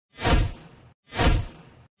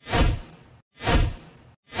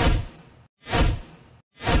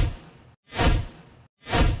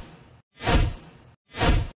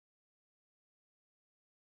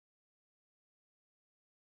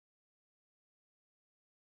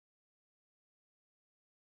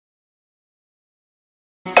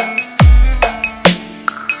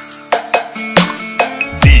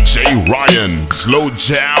Ryan Slow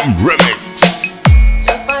Jam Remix.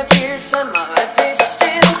 25 years and my life is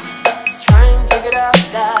still trying to get up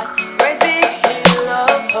that great big hill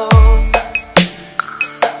of hope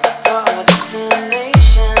for a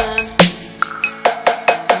destination.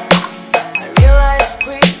 I realized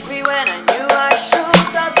quickly when I knew I should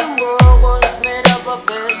that the world was made up of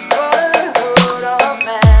this brotherhood of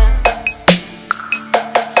man,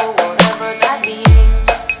 for whatever that means.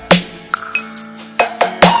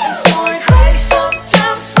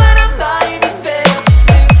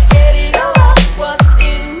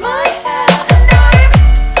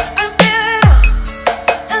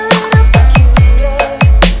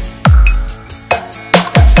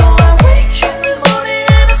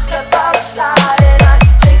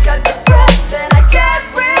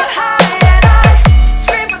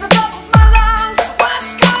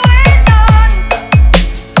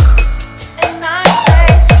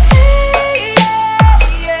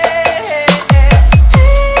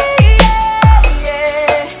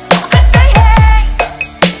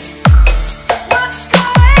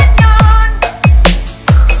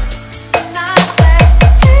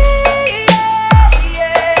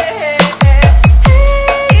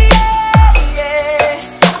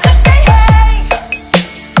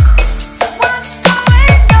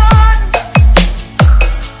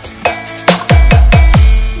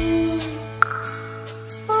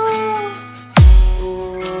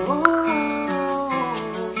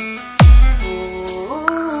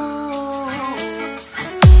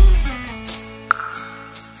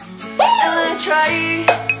 Try.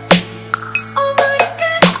 Oh my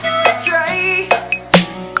God, do I try?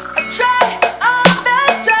 I try all the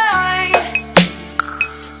time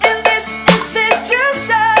in this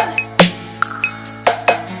institution,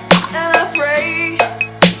 and I pray.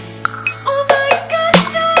 Oh my God,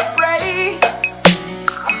 do I pray?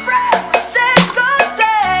 I pray every single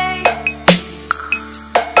day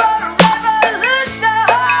for a revolution,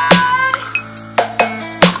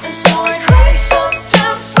 and so I cry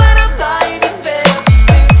sometimes when I'm lying.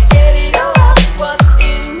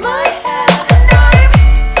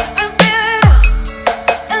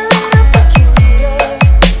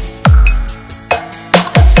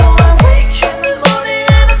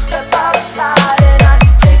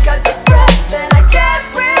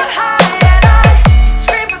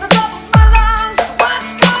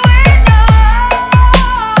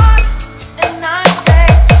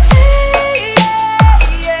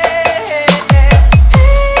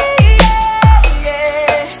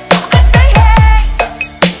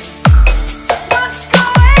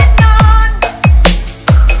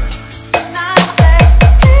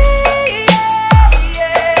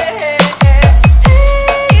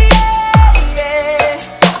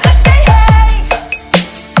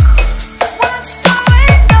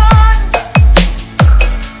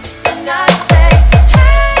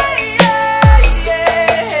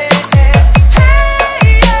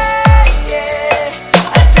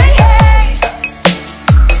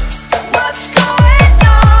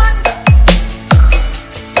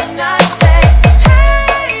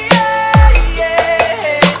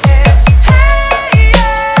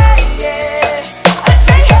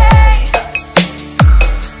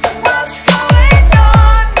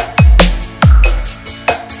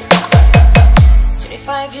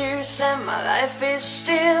 And my life is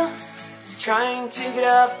still trying to get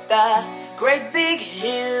up that great big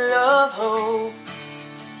hill of hope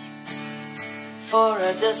for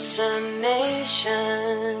a destination.